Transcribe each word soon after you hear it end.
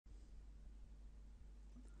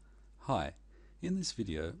Hi, in this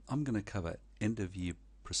video I'm going to cover end-of-year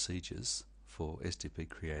procedures for STP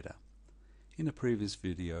Creator. In a previous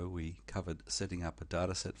video we covered setting up a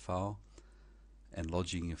dataset file and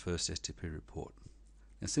lodging your first STP report.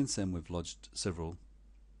 Now since then we've lodged several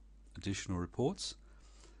additional reports,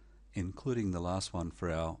 including the last one for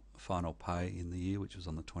our final pay in the year, which was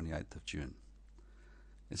on the 28th of June.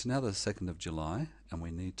 It's now the 2nd of July and we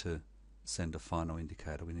need to send a final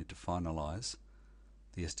indicator. We need to finalise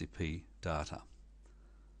the STP data.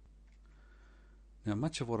 Now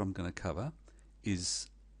much of what I'm going to cover is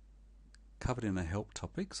covered in a help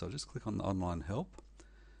topic, so I'll just click on the online help.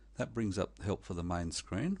 That brings up help for the main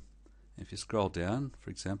screen. If you scroll down, for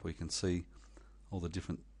example, you can see all the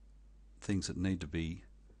different things that need to be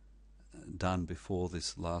done before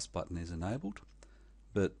this last button is enabled.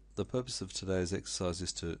 But the purpose of today's exercise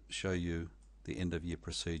is to show you the end of year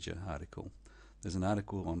procedure article. There's an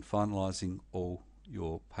article on finalising all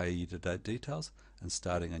your pay year-to-date details and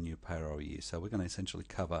starting a new payroll year. So we're going to essentially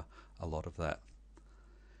cover a lot of that.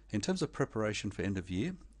 In terms of preparation for end of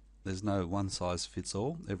year, there's no one size fits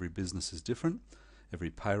all. Every business is different.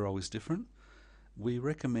 Every payroll is different. We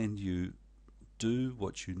recommend you do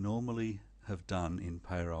what you normally have done in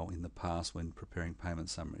payroll in the past when preparing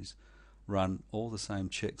payment summaries. Run all the same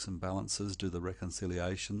checks and balances, do the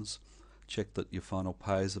reconciliations, check that your final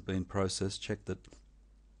pays have been processed, check that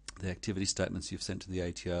the activity statements you've sent to the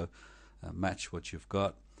ATO match what you've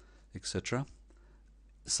got, etc.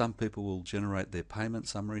 Some people will generate their payment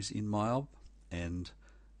summaries in MyOb, and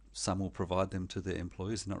some will provide them to their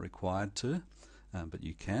employees. They're not required to, but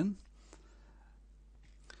you can.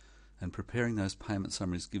 And preparing those payment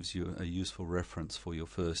summaries gives you a useful reference for your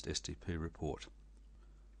first STP report.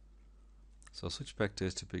 So I'll switch back to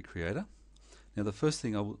STP Creator. Now the first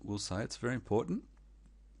thing I will say, it's very important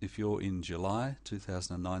if you're in July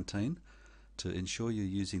 2019 to ensure you're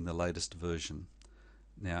using the latest version.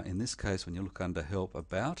 Now in this case, when you look under Help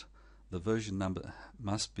About, the version number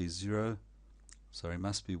must be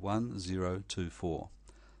 1024.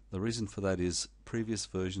 The reason for that is previous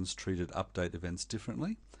versions treated update events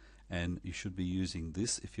differently, and you should be using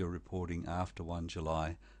this if you're reporting after 1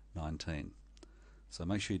 July 19. So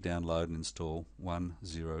make sure you download and install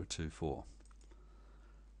 1024.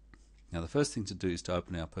 Now the first thing to do is to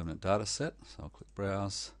open our permanent data set. So I'll click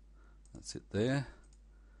Browse, that's it there,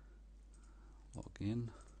 log in.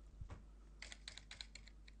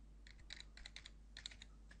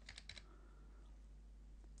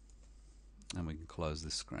 And we can close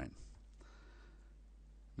this screen.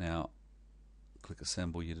 Now click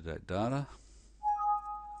Assemble Year-to-Date Data.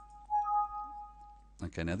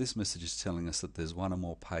 Okay, now this message is telling us that there's one or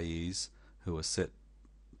more payees who are set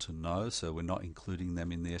to no, so we're not including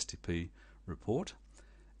them in the STP report,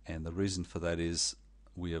 and the reason for that is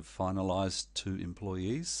we have finalised 2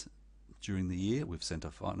 employees during the year. We've sent a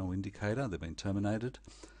final indicator, they've been terminated,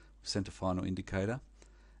 we've sent a final indicator,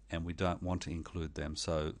 and we don't want to include them,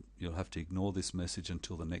 so you'll have to ignore this message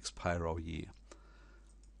until the next payroll year.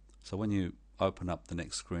 So when you open up the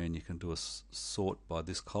next screen, you can do a sort by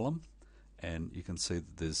this column, and you can see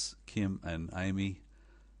that there's Kim and Amy,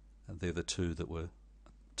 and they're the 2 that were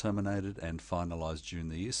terminated and finalised during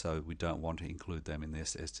the year, so we don't want to include them in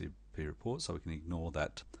this STP report, so we can ignore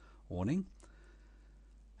that warning.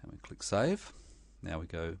 And we click Save. Now we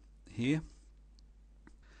go here.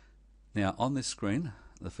 Now on this screen,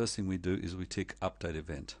 the first thing we do is we tick Update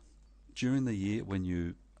Event. During the year when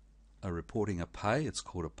you are reporting a pay, it's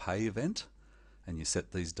called a pay event, and you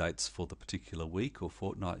set these dates for the particular week or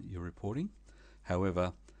fortnight you're reporting.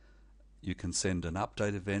 However, you can send an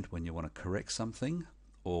update event when you want to correct something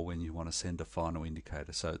or when you want to send a final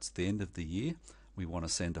indicator. So it's the end of the year, we want to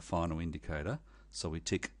send a final indicator, so we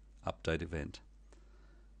tick Update Event.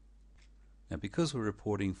 Now because we're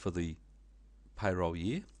reporting for the payroll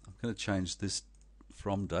year, I'm going to change this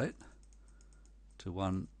from date to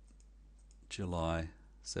 1 July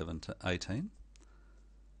 7 to 18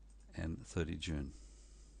 and 30 June.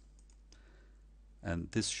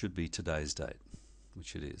 And this should be today's date,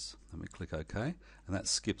 which it is. And we click OK, and that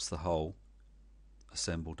skips the whole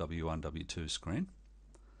Assemble W1, W2 screen.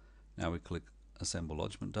 Now we click Assemble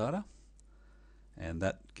Lodgement Data, and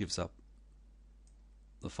that gives up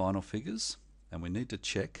the final figures, and we need to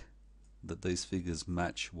check that these figures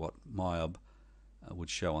match what MyOb would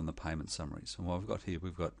show on the payment summaries. And what we've got here,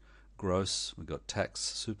 we've got gross, we've got tax,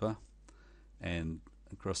 super, and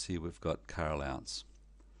across here we've got car allowance.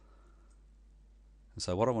 And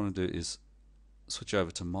so what I want to do is switch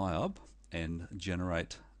over to MyOb and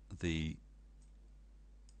generate the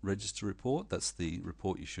register report. That's the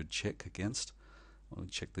report you should check against, or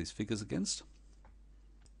check these figures against.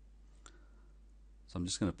 So I'm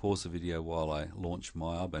just going to pause the video while I launch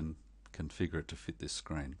MyHub and configure it to fit this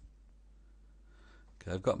screen.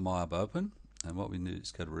 Okay, I've got MyHub open, and what we need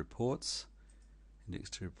is go to Reports, Index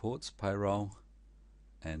to Reports, Payroll,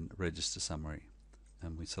 and Register Summary,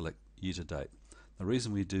 and we select Year to Date. The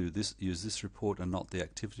reason we use this report and not the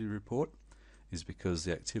activity report is because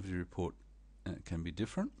the activity report can be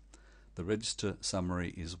different. The Register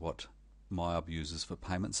Summary is what MyHub uses for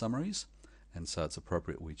payment summaries, and so it's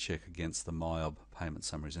appropriate we check against the MyHub payment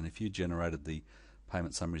summaries. And if you generated the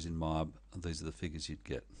payment summaries in MyHub, these are the figures you'd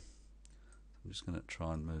get. I'm just going to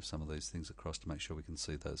try and move some of these things across to make sure we can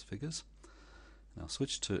see those figures. Now I'll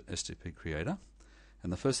switch to STP Creator,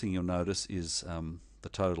 and the first thing you'll notice is the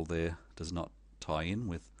total there does not tie in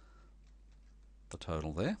with the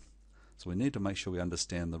total there. So we need to make sure we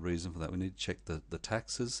understand the reason for that. We need to check the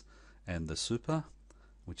taxes and the super,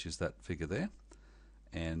 which is that figure there,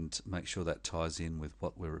 and make sure that ties in with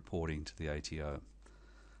what we're reporting to the ATO.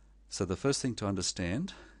 So the first thing to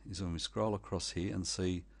understand is when we scroll across here and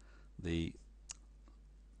see the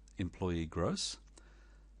employee gross,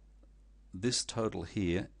 this total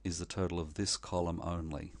here is the total of this column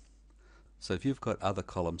only. So if you've got other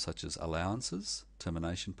columns such as allowances,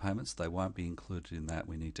 termination payments, they won't be included in that.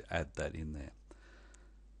 We need to add that in there.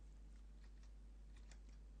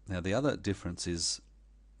 Now the other difference is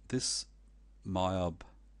this MyHub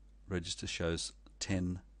register shows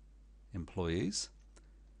 10 employees,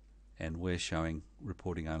 and we're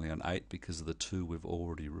reporting only on 8 because of the 2 we've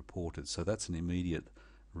already reported. So that's an immediate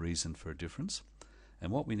reason for a difference.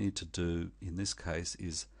 And what we need to do in this case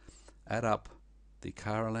is add up the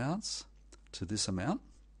car allowance to this amount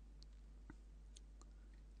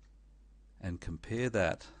and compare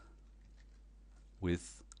that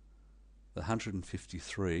with the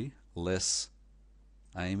 153 less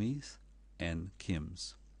Amy's and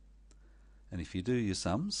Kim's. And if you do your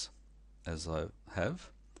sums, as I have,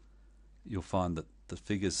 you'll find that the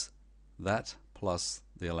figures, that plus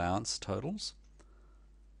the allowance totals,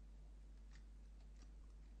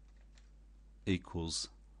 equals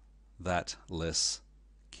that less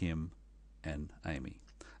Kim and Amy.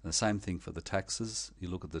 And the same thing for the taxes. You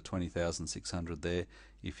look at the 20,600 there.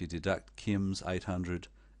 If you deduct Kim's 800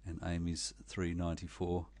 and Amy's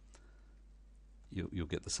 394, you'll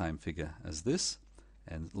get the same figure as this.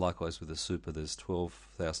 And likewise with the super, there's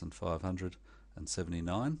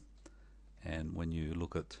 12,579. And when you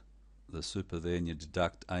look at the super there and you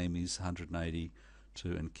deduct Amy's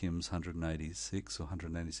 182 and Kim's 186 or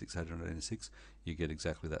 186, you get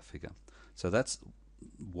exactly that figure. So that's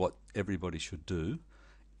what everybody should do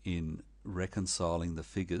in reconciling the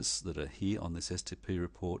figures that are here on this STP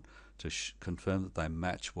report to confirm that they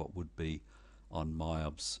match what would be on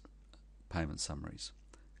MyHub's payment summaries,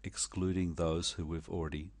 excluding those who we've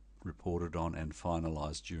already reported on and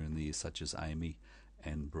finalised during the year, such as Amy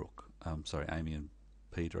and Amy and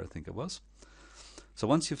Peter, I think it was. So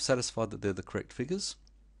once you've satisfied that they're the correct figures,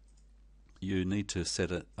 you need to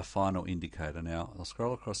set a final indicator. Now I'll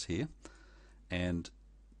scroll across here, and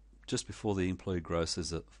just before the employee gross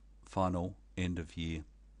there's a final end of year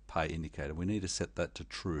pay indicator. We need to set that to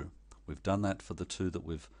true. We've done that for the 2 that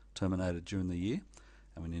we've terminated during the year,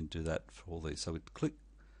 and we need to do that for all these. So we click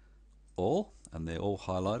all, and they're all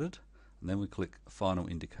highlighted, and then we click final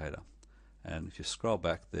indicator. And if you scroll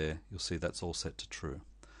back there, you'll see that's all set to true.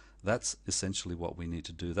 That's essentially what we need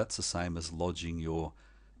to do. That's the same as lodging your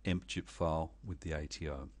EMP file with the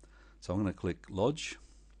ATO. So I'm going to click lodge,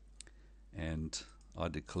 and I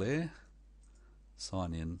declare,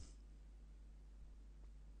 sign in,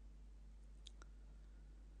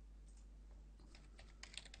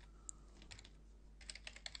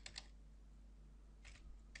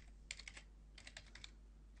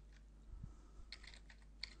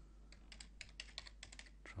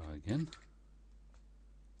 try again.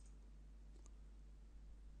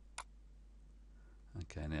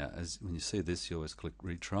 Okay, now when you see this, you always click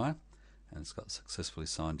retry, and it's got successfully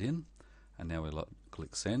signed in. And now we'll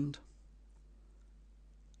click send,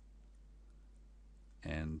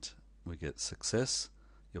 and we get success.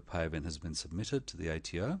 Your pay event has been submitted to the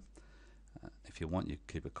ATO. If you want, you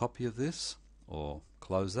keep a copy of this or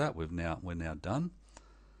close that. We're now done.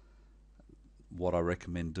 What I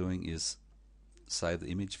recommend doing is save the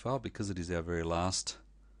image file, because it is our very last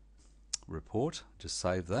report. Just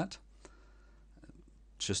save that.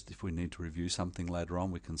 Just if we need to review something later on,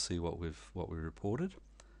 we can see what we reported.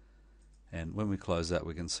 And when we close that,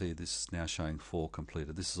 we can see this is now showing 4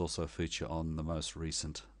 completed. This is also a feature on the most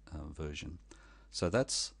recent version. So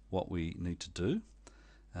that's what we need to do.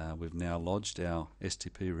 We've now lodged our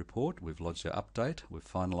STP report, we've lodged our update, we've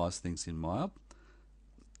finalised things in MyHub,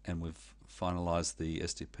 and we've finalised the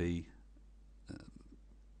STP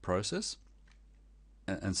process.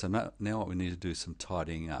 And so now what we need to do is some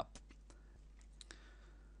tidying up.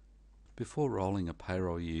 Before rolling a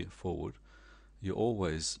payroll year forward, you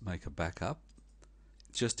always make a backup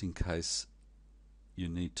just in case you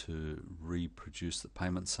need to reproduce the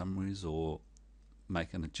payment summaries or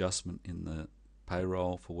make an adjustment in the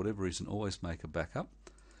payroll for whatever reason. Always make a backup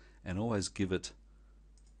and always give it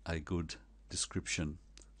a good description,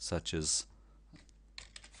 such as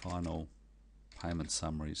final payment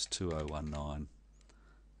summaries 2019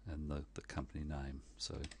 and the company name.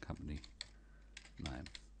 So company name.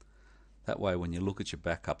 That way when you look at your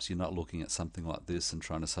backups, you're not looking at something like this and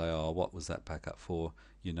trying to say, oh, what was that backup for?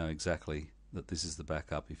 You know exactly that this is the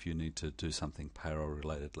backup if you need to do something payroll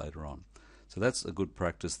related later on. So that's a good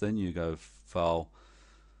practice. Then you go File,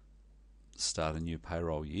 Start a new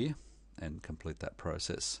payroll year and complete that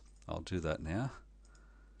process. I'll do that now,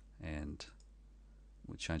 and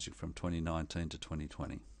we'll change it from 2019 to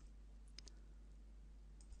 2020.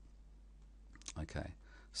 Okay,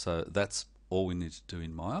 so that's all we need to do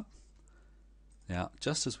in MyUp. Now,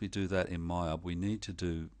 just as we do that in MyUp, we need to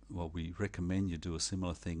do, well, we recommend you do a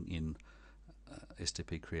similar thing in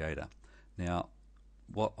STP Creator. Now,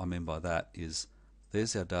 what I mean by that is,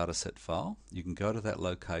 there's our dataset file. You can go to that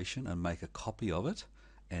location and make a copy of it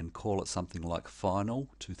and call it something like Final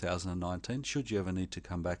 2019. Should you ever need to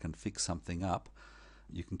come back and fix something up,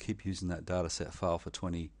 you can keep using that dataset file for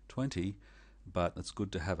 2020, but it's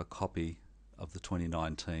good to have a copy of the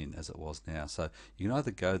 2019 as it was now. So you can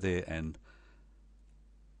either go there and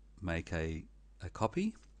make a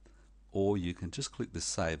copy, or you can just click the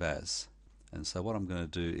Save As. And so what I'm going to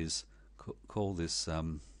do is call this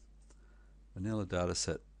vanilla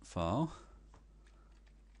dataset file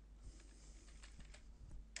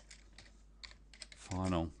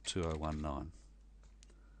Final 2019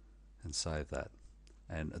 and save that.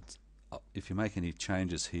 And it's, if you make any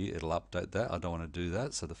changes here, it'll update that. I don't want to do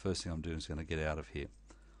that, so the first thing I'm doing is going to get out of here.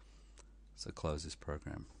 So close this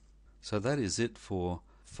program. So that is it for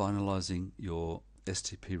finalizing your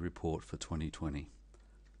STP report for 2020.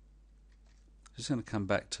 Just going to come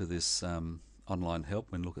back to this online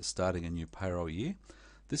help and look at starting a new payroll year.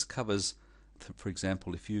 This covers, for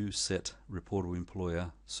example, if you set reportable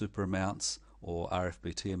employer super amounts or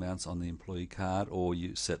RFBT amounts on the employee card, or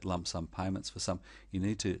you set lump sum payments for some, you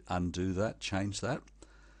need to undo that, change that.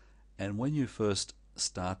 And when you first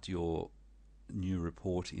start your new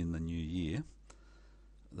report in the new year,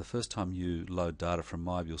 the first time you load data from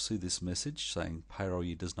MyUp, you'll see this message saying payroll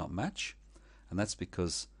year does not match, and that's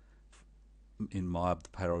because in MyUp the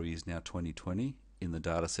payroll year is now 2020. In the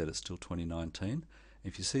data set it's still 2019.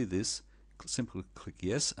 If you see this, simply click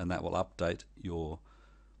yes, and that will update your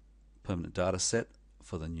permanent data set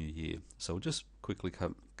for the new year. So we'll just quickly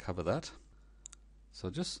cover that. So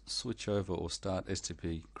just switch over or start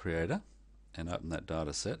STP Creator and open that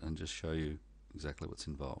data set and just show you exactly what's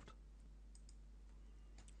involved.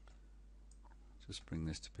 Just bring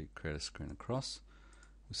this STP Creator screen across.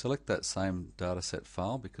 We select that same dataset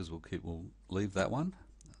file because we'll leave that one,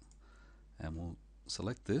 and we'll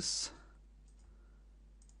select this.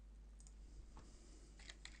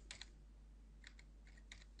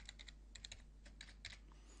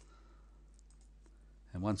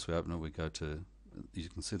 And once we open it, we go to, you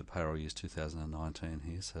can see the payroll year is 2019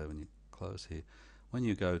 here, so when you close here, when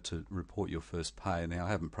you go to report your first pay, now I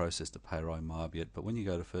haven't processed a payroll in MyUp yet, but when you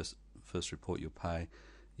go to first report your pay,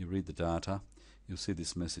 you read the data, you'll see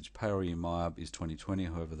this message, payroll year in MyUp is 2020,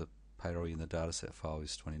 however the payroll year in the dataset file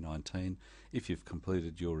is 2019. If you've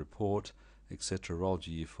completed your report, etc., rolled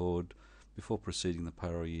your year forward, before proceeding the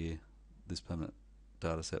payroll year, this permanent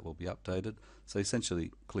dataset will be updated. So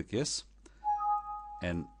essentially click yes.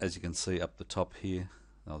 And as you can see up the top here,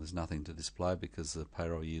 there's nothing to display because the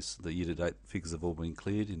payroll years, the year-to-date figures have all been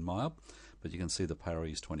cleared in MyUp, but you can see the payroll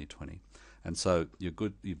year is 2020. And so you're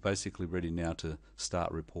good. You're basically ready now to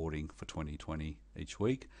start reporting for 2020 each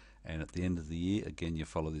week. And at the end of the year, again, you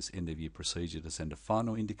follow this end-of-year procedure to send a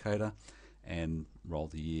final indicator and roll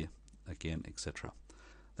the year again, etc.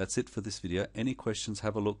 That's it for this video. Any questions,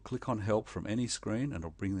 have a look. Click on help from any screen and it'll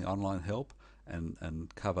bring the online help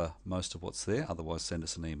and cover most of what's there. Otherwise, send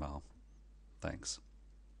us an email. Thanks.